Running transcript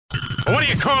What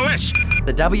do you call this?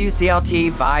 The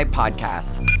WCLT Vibe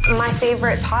Podcast. My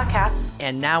favorite podcast.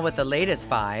 And now with the latest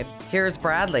Vibe, here's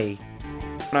Bradley.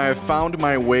 I have found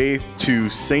my way to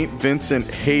St.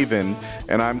 Vincent Haven,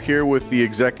 and I'm here with the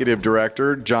executive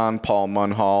director, John Paul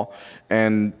Munhall,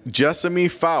 and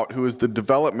Jesseme Fout, who is the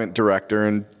development director.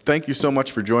 And thank you so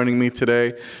much for joining me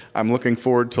today. I'm looking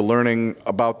forward to learning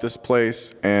about this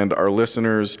place, and our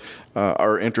listeners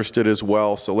are interested as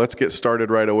well. So let's get started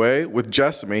right away with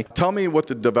Jesseme. Tell me what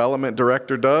the development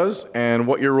director does and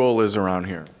what your role is around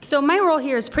here. So my role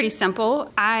here is pretty simple.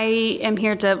 I am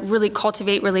here to really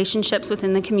cultivate relationships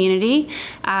within the community,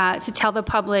 to tell the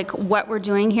public what we're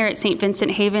doing here at St.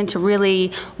 Vincent Haven, to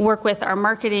really work with our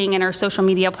marketing and our social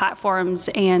media platforms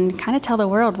and kind of tell the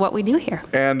world what we do here.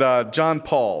 And John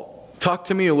Paul, talk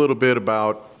to me a little bit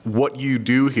about what you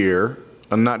do here,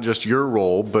 and not just your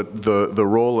role, but the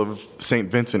role of St.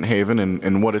 Vincent Haven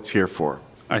and what it's here for.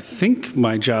 I think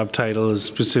my job title is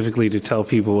specifically to tell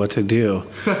people what to do.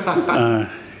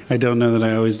 I don't know that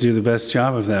I always do the best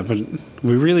job of that, but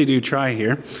we really do try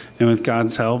here. And with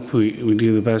God's help, we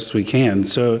do the best we can.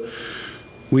 So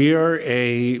we are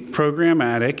a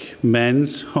programmatic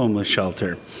men's homeless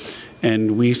shelter.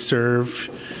 And we serve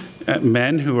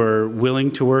men who are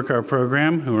willing to work our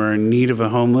program, who are in need of a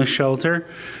homeless shelter,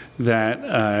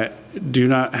 that do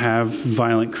not have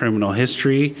violent criminal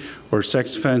history or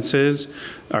sex offenses,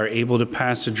 are able to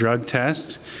pass a drug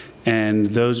test. And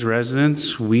those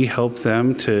residents, we help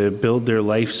them to build their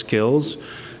life skills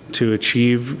to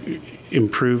achieve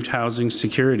improved housing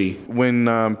security.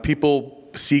 When people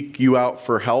seek you out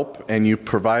for help and you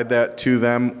provide that to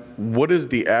them, what is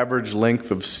the average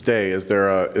length of stay? Is there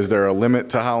a limit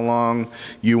to how long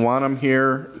you want them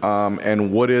here?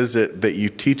 And what is it that you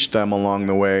teach them along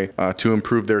the way to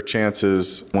improve their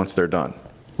chances once they're done?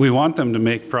 We want them to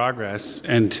make progress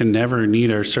and to never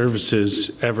need our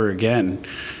services ever again.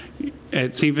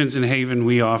 At St. Vincent Haven,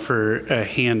 we offer a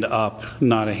hand up,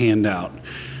 not a handout.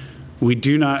 We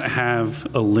do not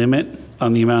have a limit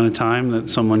on the amount of time that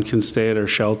someone can stay at our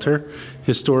shelter.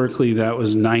 Historically, that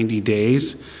was 90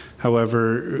 days.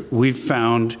 However, we've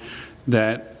found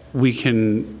that we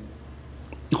can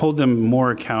hold them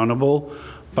more accountable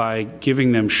by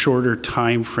giving them shorter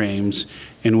time frames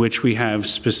in which we have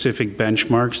specific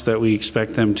benchmarks that we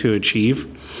expect them to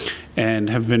achieve, and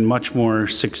have been much more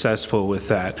successful with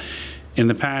that. In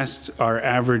the past, our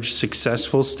average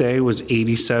successful stay was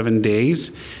 87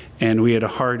 days, and we had a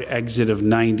hard exit of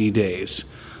 90 days.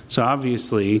 So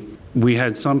obviously, we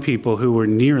had some people who were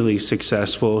nearly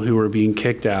successful who were being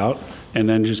kicked out and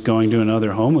then just going to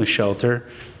another homeless shelter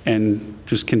and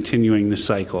just continuing the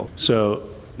cycle. So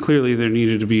clearly there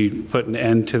needed to be put an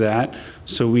end to that.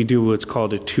 So we do what's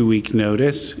called a 2-week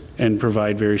notice and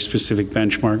provide very specific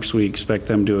benchmarks we expect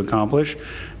them to accomplish.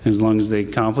 As long as they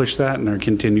accomplish that and are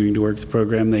continuing to work the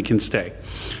program, they can stay.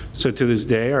 So to this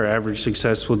day, our average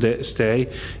successful stay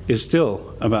is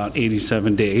still about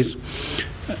 87 days.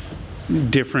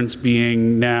 Difference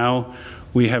being now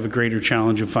we have a greater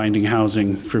challenge of finding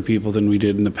housing for people than we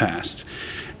did in the past.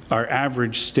 Our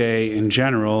average stay in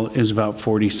general is about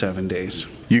 47 days.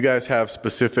 You guys have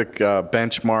specific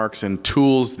benchmarks and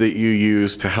tools that you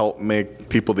use to help make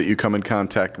people that you come in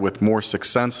contact with more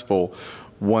successful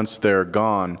once they're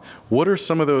gone. What are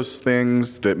some of those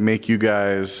things that make you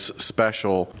guys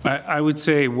special? I would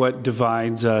say what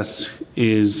divides us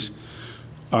is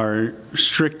our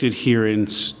strict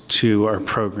adherence to our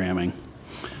programming.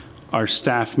 Our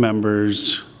staff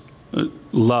members'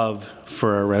 love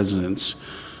for our residents.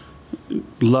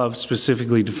 Love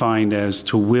specifically defined as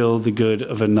to will the good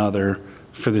of another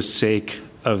for the sake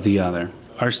of the other.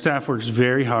 Our staff works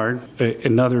very hard.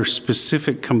 Another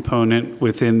specific component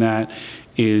within that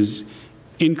is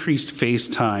increased face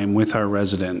time with our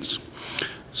residents.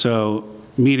 So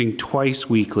meeting twice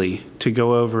weekly to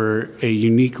go over a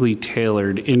uniquely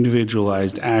tailored,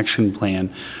 individualized action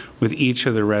plan with each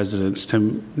of the residents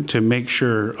to make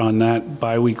sure on that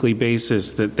biweekly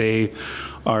basis that they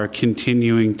are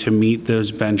continuing to meet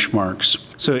those benchmarks.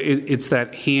 So it's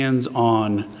that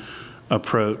hands-on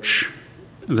approach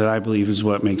that I believe is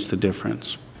what makes the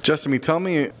difference. Jesseme, tell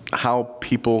me how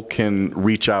people can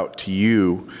reach out to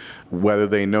you, whether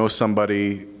they know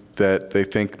somebody that they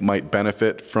think might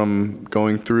benefit from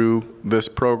going through this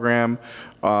program,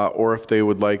 or if they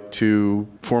would like to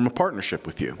form a partnership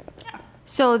with you.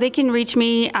 So they can reach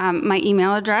me, my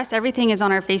email address. Everything is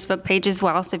on our Facebook page as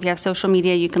well. So if you have social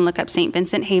media, you can look up St.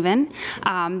 Vincent Haven.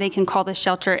 They can call the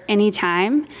shelter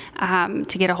anytime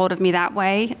to get a hold of me that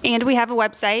way. And we have a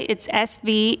website. It's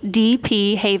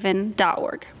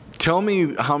svdphaven.org. Tell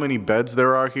me how many beds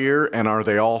there are here, and are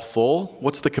they all full?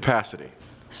 What's the capacity?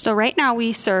 So right now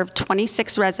we serve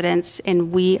 26 residents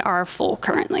and we are full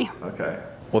currently. Okay.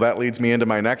 Well, that leads me into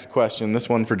my next question. This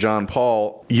one for John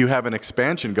Paul. You have an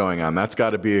expansion going on. That's got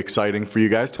to be exciting for you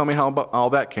guys. Tell me how all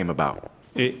that came about.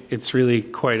 It's really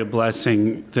quite a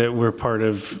blessing that we're part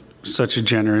of such a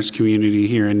generous community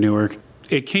here in Newark.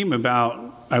 It came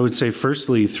about, I would say,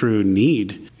 firstly through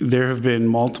need. There have been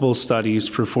multiple studies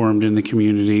performed in the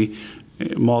community,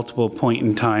 multiple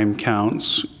point-in-time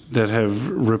counts that have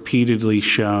repeatedly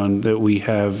shown that we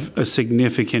have a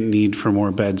significant need for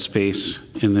more bed space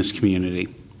in this community.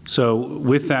 So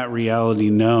with that reality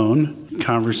known,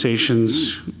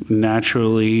 conversations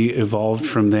naturally evolved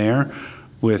from there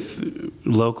with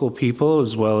local people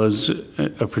as well as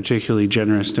a particularly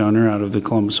generous donor out of the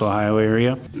Columbus, Ohio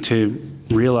area to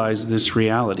realize this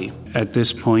reality. At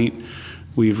this point,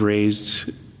 we've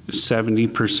raised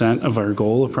 70% of our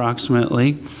goal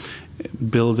approximately.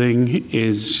 Building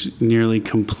is nearly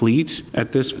complete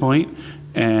at this point,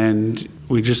 and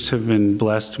we just have been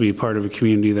blessed to be part of a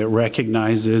community that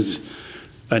recognizes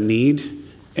a need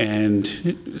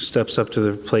and steps up to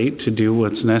the plate to do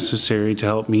what's necessary to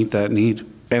help meet that need.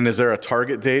 And is there a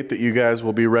target date that you guys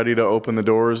will be ready to open the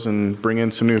doors and bring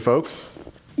in some new folks?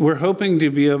 We're hoping to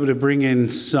be able to bring in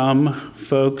some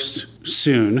folks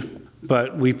soon,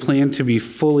 but we plan to be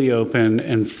fully open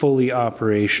and fully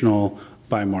operational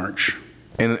by March.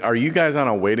 And are you guys on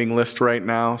a waiting list right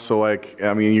now? So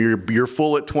you're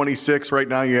full at 26 right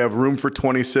now. You have room for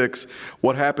 26.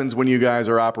 What happens when you guys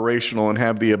are operational and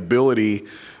have the ability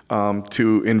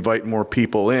to invite more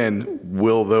people in?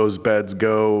 Will those beds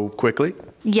go quickly?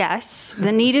 Yes,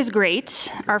 the need is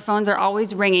great. Our phones are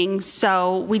always ringing,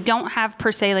 so we don't have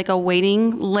per se like a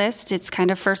waiting list. It's kind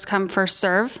of first come, first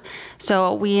serve.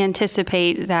 So we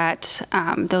anticipate that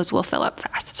those will fill up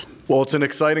fast. Well, it's an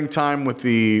exciting time with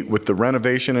the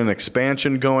renovation and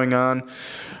expansion going on.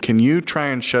 Can you try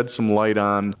and shed some light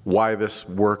on why this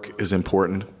work is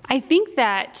important? I think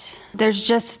that there's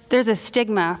a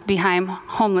stigma behind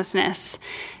homelessness.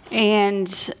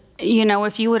 And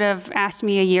if you would have asked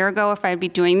me a year ago if I'd be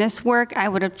doing this work, I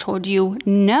would have told you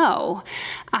no.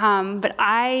 But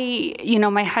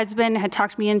my husband had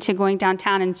talked me into going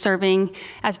downtown and serving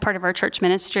as part of our church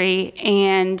ministry.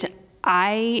 And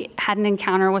I had an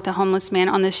encounter with a homeless man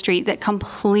on the street that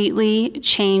completely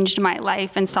changed my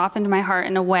life and softened my heart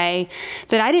in a way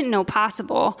that I didn't know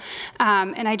possible.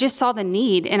 And I just saw the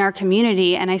need in our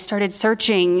community, and I started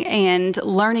searching and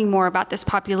learning more about this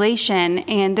population,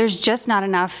 and there's just not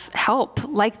enough help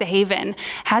like the Haven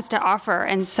has to offer.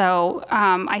 And so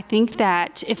I think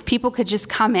that if people could just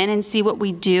come in and see what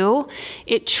we do,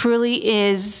 it truly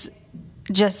is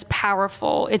just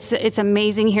powerful. It's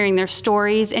amazing hearing their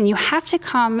stories, and you have to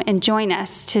come and join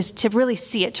us to really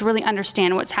see it, to really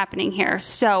understand what's happening here.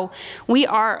 So we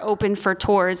are open for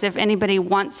tours. If anybody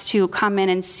wants to come in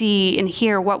and see and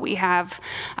hear what we have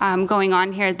going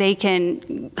on here, they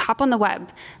can hop on the web,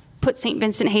 put St.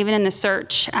 Vincent Haven in the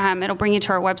search. It'll bring you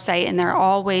to our website, and there are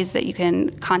all ways that you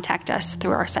can contact us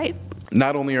through our site.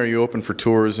 Not only are you open for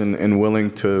tours and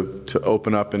willing to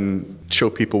open up and show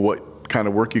people what kind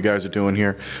of work you guys are doing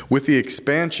here, with the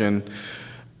expansion,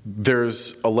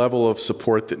 there's a level of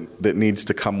support that needs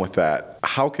to come with that.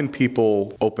 How can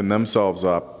people open themselves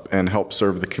up and help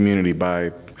serve the community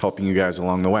by helping you guys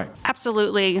along the way?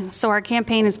 Absolutely. So our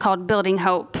campaign is called Building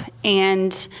Hope,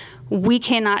 and we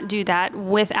cannot do that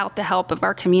without the help of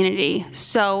our community.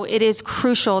 So it is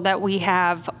crucial that we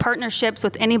have partnerships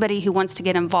with anybody who wants to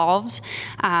get involved.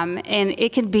 And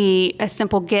it can be a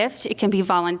simple gift. It can be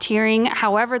volunteering,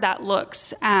 however that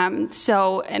looks. And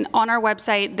on our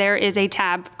website, there is a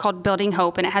tab called Building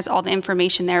Hope, and it has all the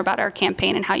information there about our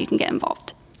campaign and how you can get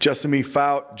involved. Jesseme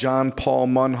Fout, John Paul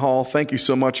Munhall, thank you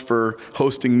so much for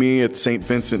hosting me at St.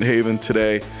 Vincent Haven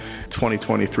today.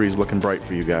 2023 is looking bright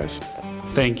for you guys.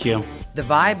 Thank you. The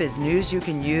Vibe is news you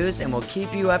can use and will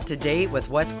keep you up to date with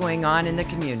what's going on in the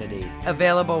community.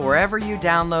 Available wherever you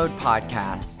download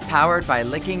podcasts. Powered by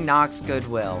Licking Knox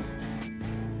Goodwill.